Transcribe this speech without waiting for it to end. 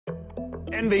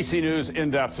NBC News In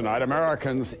Depth tonight.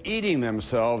 Americans eating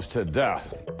themselves to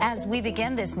death. As we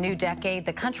begin this new decade,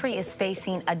 the country is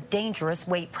facing a dangerous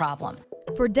weight problem.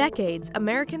 For decades,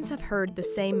 Americans have heard the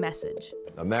same message.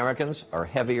 Americans are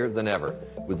heavier than ever,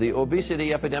 with the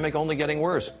obesity epidemic only getting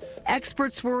worse.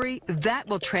 Experts worry that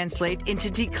will translate into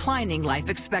declining life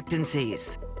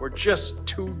expectancies. We're just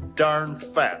too darn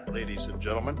fat, ladies and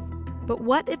gentlemen. But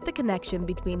what if the connection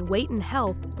between weight and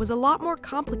health was a lot more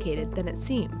complicated than it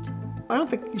seemed? I don't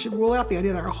think you should rule out the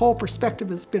idea that our whole perspective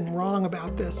has been wrong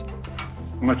about this.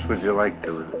 How much would you like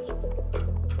to lose?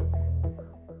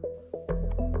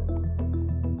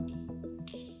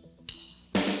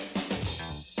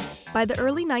 By the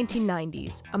early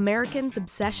 1990s, Americans'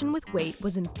 obsession with weight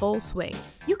was in full swing.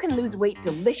 You can lose weight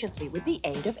deliciously with the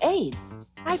aid of AIDS.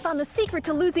 I found the secret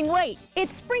to losing weight.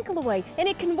 It's Sprinkle Away, and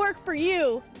it can work for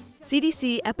you.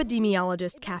 CDC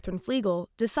epidemiologist Katherine Flegel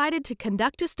decided to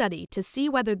conduct a study to see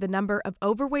whether the number of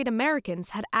overweight Americans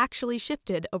had actually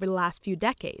shifted over the last few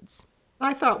decades.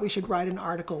 I thought we should write an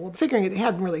article, figuring it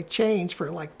hadn't really changed for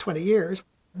like 20 years.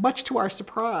 Much to our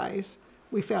surprise,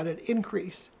 we found an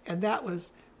increase, and that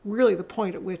was really the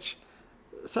point at which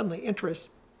suddenly interest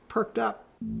perked up.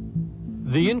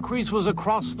 The increase was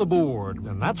across the board,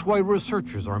 and that's why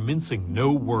researchers are mincing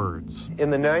no words. In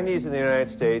the 90s in the United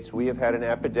States, we have had an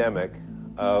epidemic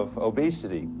of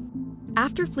obesity.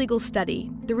 After Flegel's study,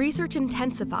 the research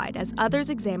intensified as others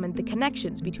examined the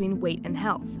connections between weight and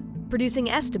health, producing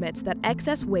estimates that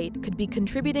excess weight could be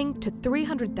contributing to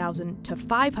 300,000 to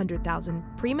 500,000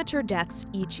 premature deaths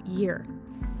each year.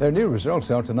 There are new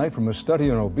results out tonight from a study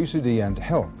on obesity and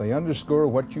health. They underscore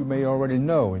what you may already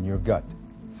know in your gut.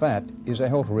 Fat is a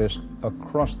health risk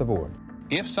across the board.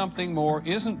 If something more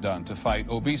isn't done to fight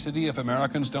obesity, if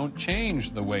Americans don't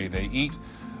change the way they eat,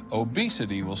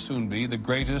 obesity will soon be the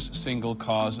greatest single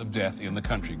cause of death in the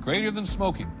country, greater than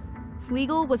smoking.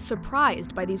 Flegel was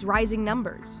surprised by these rising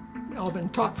numbers. All been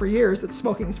taught for years that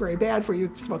smoking is very bad for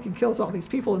you. Smoking kills all these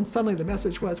people, and suddenly the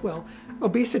message was, well,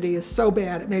 obesity is so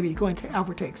bad it may be going to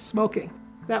overtake smoking.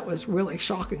 That was really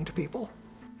shocking to people.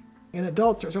 In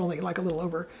adults, there's only like a little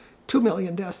over 2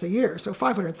 million deaths a year, so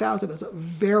 500,000 is a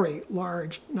very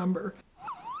large number.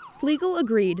 Flegel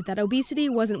agreed that obesity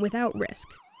wasn't without risk.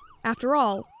 After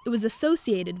all, it was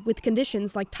associated with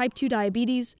conditions like type 2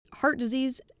 diabetes, heart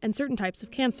disease, and certain types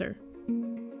of cancer.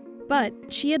 But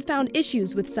she had found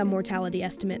issues with some mortality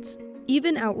estimates,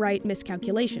 even outright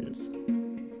miscalculations.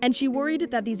 And she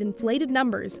worried that these inflated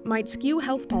numbers might skew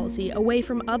health policy away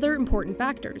from other important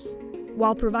factors,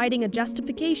 while providing a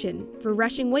justification for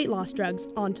rushing weight loss drugs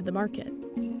onto the market.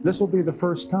 This will be the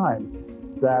first time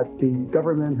that the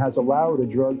government has allowed a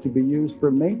drug to be used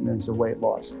for maintenance of weight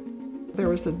loss. There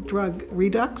was a drug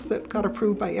Redux that got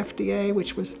approved by FDA,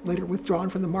 which was later withdrawn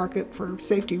from the market for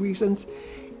safety reasons.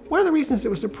 One of the reasons it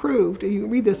was approved, and you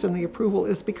read this in the approval,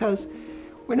 is because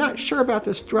we're not sure about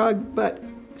this drug, but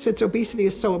since obesity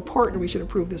is so important, we should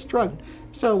approve this drug.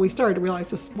 So we started to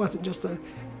realize this wasn't just a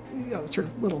sort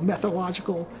of little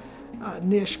methodological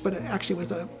niche, but it actually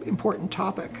was an important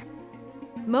topic.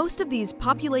 Most of these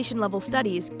population-level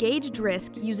studies gauged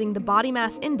risk using the body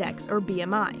mass index, or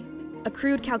BMI, a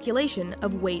crude calculation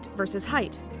of weight versus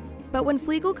height. But when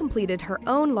Flegel completed her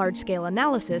own large-scale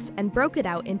analysis and broke it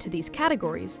out into these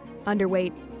categories,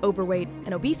 underweight, overweight,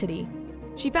 and obesity,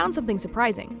 she found something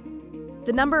surprising.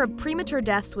 The number of premature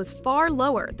deaths was far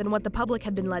lower than what the public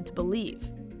had been led to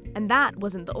believe. And that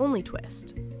wasn't the only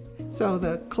twist. So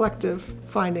the collective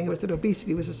finding was that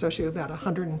obesity was associated with about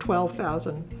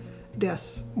 112,000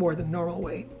 deaths more than normal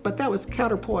weight. But that was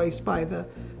counterpoised by the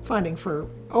finding for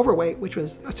overweight, which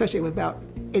was associated with about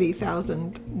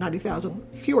 80,000, 90,000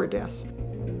 fewer deaths.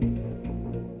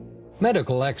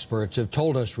 Medical experts have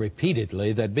told us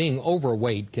repeatedly that being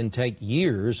overweight can take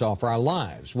years off our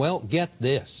lives. Well, get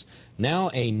this. Now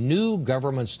a new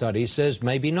government study says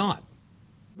maybe not.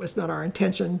 It's not our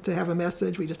intention to have a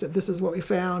message. We just said, this is what we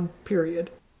found, period.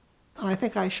 And I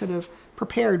think I should have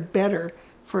prepared better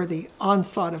for the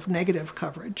onslaught of negative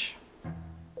coverage.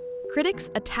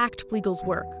 Critics attacked Flegel's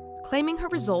work, claiming her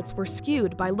results were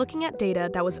skewed by looking at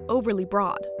data that was overly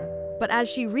broad. But as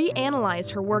she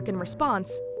reanalyzed her work in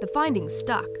response, the findings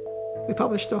stuck. We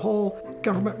published a whole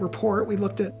government report. We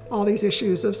looked at all these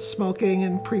issues of smoking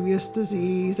and previous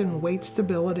disease and weight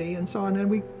stability and so on, and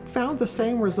we found the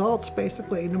same results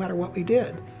basically no matter what we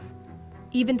did.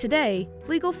 Even today,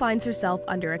 Flegel finds herself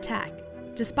under attack,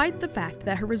 despite the fact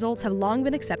that her results have long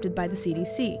been accepted by the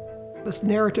CDC. This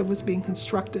narrative was being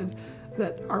constructed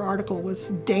that our article was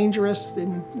dangerous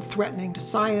and threatening to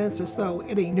science, as though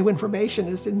any new information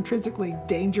is intrinsically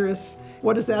dangerous.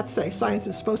 What does that say? Science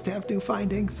is supposed to have new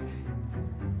findings.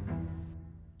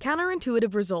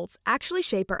 Counterintuitive results actually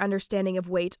shape our understanding of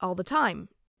weight all the time,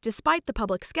 despite the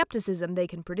public skepticism they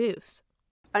can produce.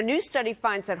 A new study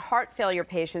finds that heart failure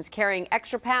patients carrying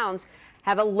extra pounds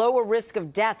have a lower risk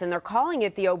of death, and they're calling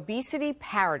it the obesity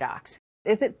paradox.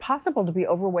 Is it possible to be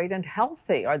overweight and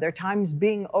healthy? Are there times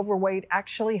being overweight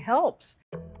actually helps?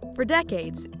 For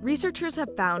decades, researchers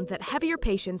have found that heavier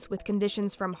patients with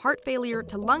conditions from heart failure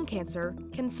to lung cancer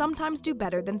can sometimes do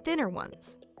better than thinner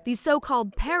ones. These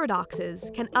so-called paradoxes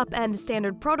can upend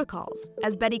standard protocols,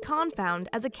 as Betty Kahn found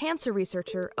as a cancer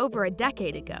researcher over a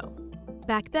decade ago.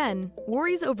 Back then,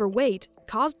 worries over weight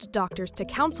caused doctors to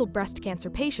counsel breast cancer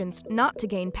patients not to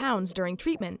gain pounds during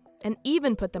treatment and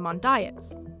even put them on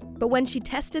diets. But when she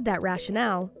tested that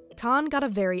rationale, Kahn got a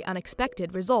very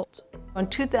unexpected result. In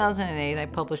 2008, I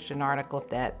published an article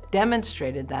that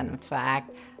demonstrated that, in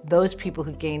fact, those people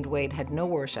who gained weight had no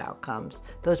worse outcomes.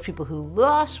 Those people who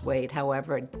lost weight,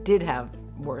 however, did have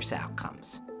worse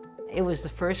outcomes. It was the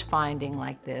first finding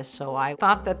like this, so I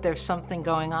thought that there's something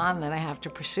going on that I have to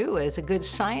pursue. As a good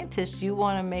scientist, you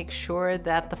want to make sure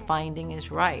that the finding is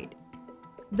right.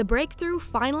 The breakthrough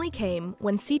finally came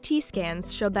when CT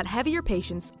scans showed that heavier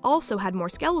patients also had more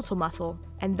skeletal muscle,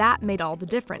 and that made all the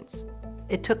difference.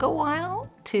 It took a while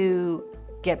to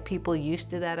get people used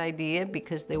to that idea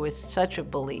because there was such a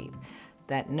belief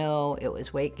that no, it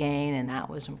was weight gain and that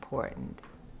was important.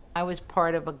 I was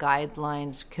part of a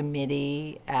guidelines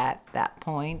committee at that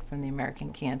point from the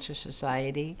American Cancer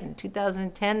Society. In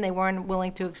 2010, they weren't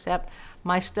willing to accept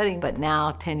my study, but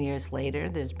now, 10 years later,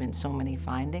 there's been so many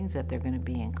findings that they're going to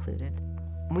be included.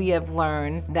 We have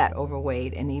learned that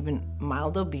overweight and even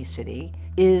mild obesity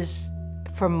is,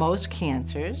 for most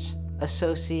cancers,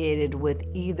 associated with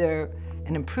either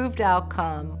an improved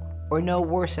outcome or no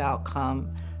worse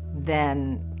outcome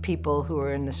than people who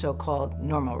are in the so-called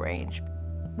normal range.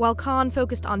 While Kahn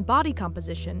focused on body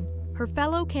composition, her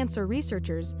fellow cancer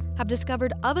researchers have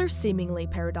discovered other seemingly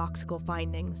paradoxical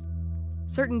findings.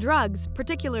 Certain drugs,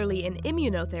 particularly in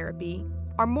immunotherapy,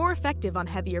 are more effective on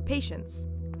heavier patients,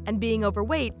 and being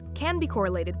overweight can be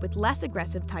correlated with less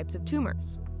aggressive types of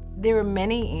tumors. There are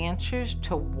many answers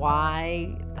to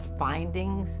why the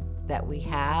findings that we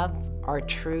have are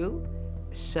true,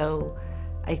 so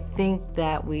I think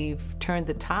that we've turned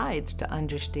the tides to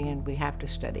understand we have to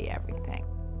study everything.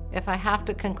 If I have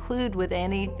to conclude with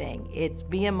anything, it's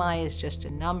BMI is just a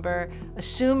number.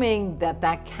 Assuming that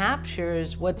that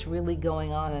captures what's really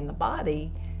going on in the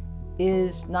body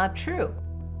is not true.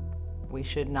 We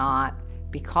should not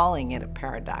be calling it a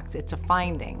paradox. It's a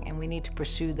finding, and we need to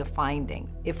pursue the finding.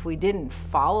 If we didn't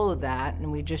follow that and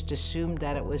we just assumed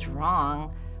that it was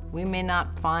wrong, we may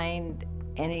not find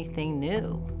anything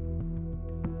new.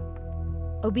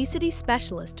 Obesity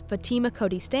specialist Fatima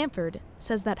Cody-Stanford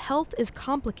says that health is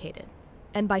complicated,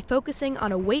 and by focusing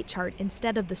on a weight chart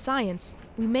instead of the science,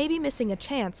 we may be missing a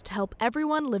chance to help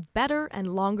everyone live better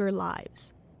and longer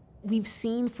lives. We've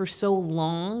seen for so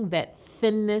long that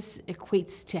thinness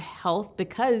equates to health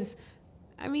because,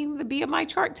 I mean, the BMI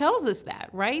chart tells us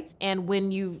that, right? And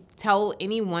when you tell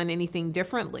anyone anything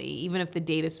differently, even if the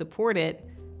data support it,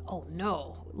 oh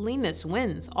no, leanness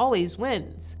wins, always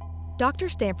wins. Dr.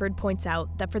 Stanford points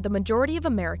out that for the majority of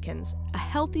Americans, a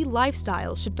healthy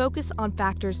lifestyle should focus on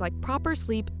factors like proper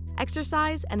sleep,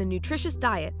 exercise, and a nutritious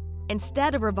diet,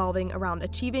 instead of revolving around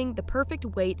achieving the perfect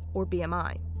weight or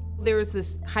BMI. There's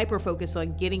this hyper-focus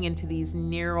on getting into these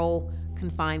narrow,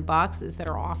 confined boxes that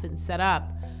are often set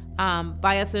up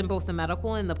by us in both the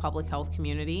medical and the public health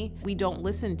community. We don't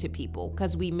listen to people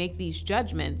because we make these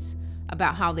judgments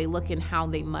about how they look and how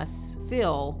they must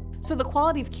feel. So the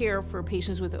quality of care for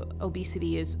patients with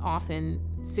obesity is often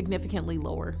significantly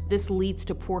lower. This leads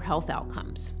to poor health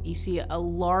outcomes. You see a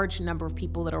large number of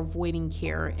people that are avoiding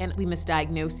care, and we miss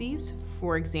diagnoses.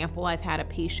 For example, I've had a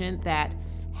patient that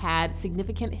had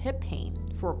significant hip pain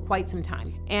for quite some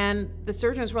time. And the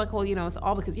surgeons were like, well, it's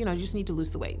all because, you just need to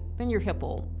lose the weight. Then your hip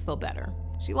will feel better.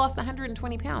 She lost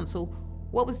 120 pounds, so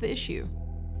what was the issue?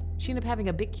 She ended up having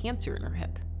a big cancer in her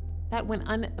hip. That went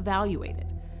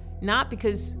unevaluated. Not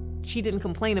because she didn't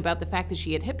complain about the fact that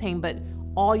she had hip pain, but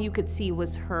all you could see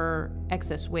was her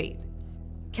excess weight.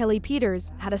 Kelly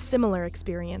Peters had a similar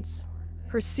experience.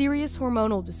 Her serious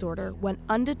hormonal disorder went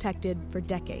undetected for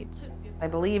decades. I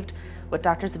believed what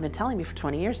doctors have been telling me for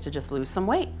 20 years to just lose some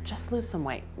weight. Just lose some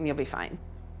weight and you'll be fine.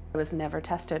 I was never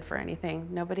tested for anything.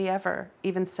 Nobody ever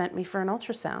even sent me for an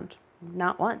ultrasound.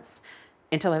 Not once,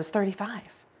 until I was 35.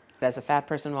 As a fat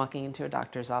person walking into a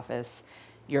doctor's office,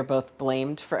 you're both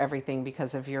blamed for everything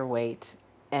because of your weight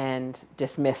and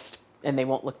dismissed, and they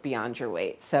won't look beyond your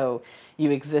weight. So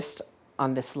you exist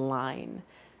on this line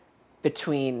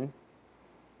between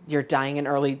you're dying an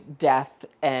early death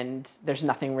and there's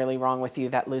nothing really wrong with you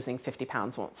that losing 50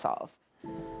 pounds won't solve.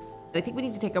 I think we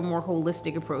need to take a more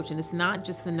holistic approach, and it's not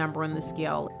just the number on the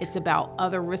scale. It's about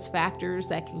other risk factors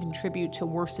that can contribute to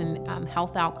worsen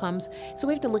health outcomes. So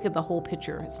we have to look at the whole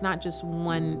picture. It's not just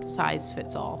one size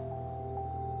fits all.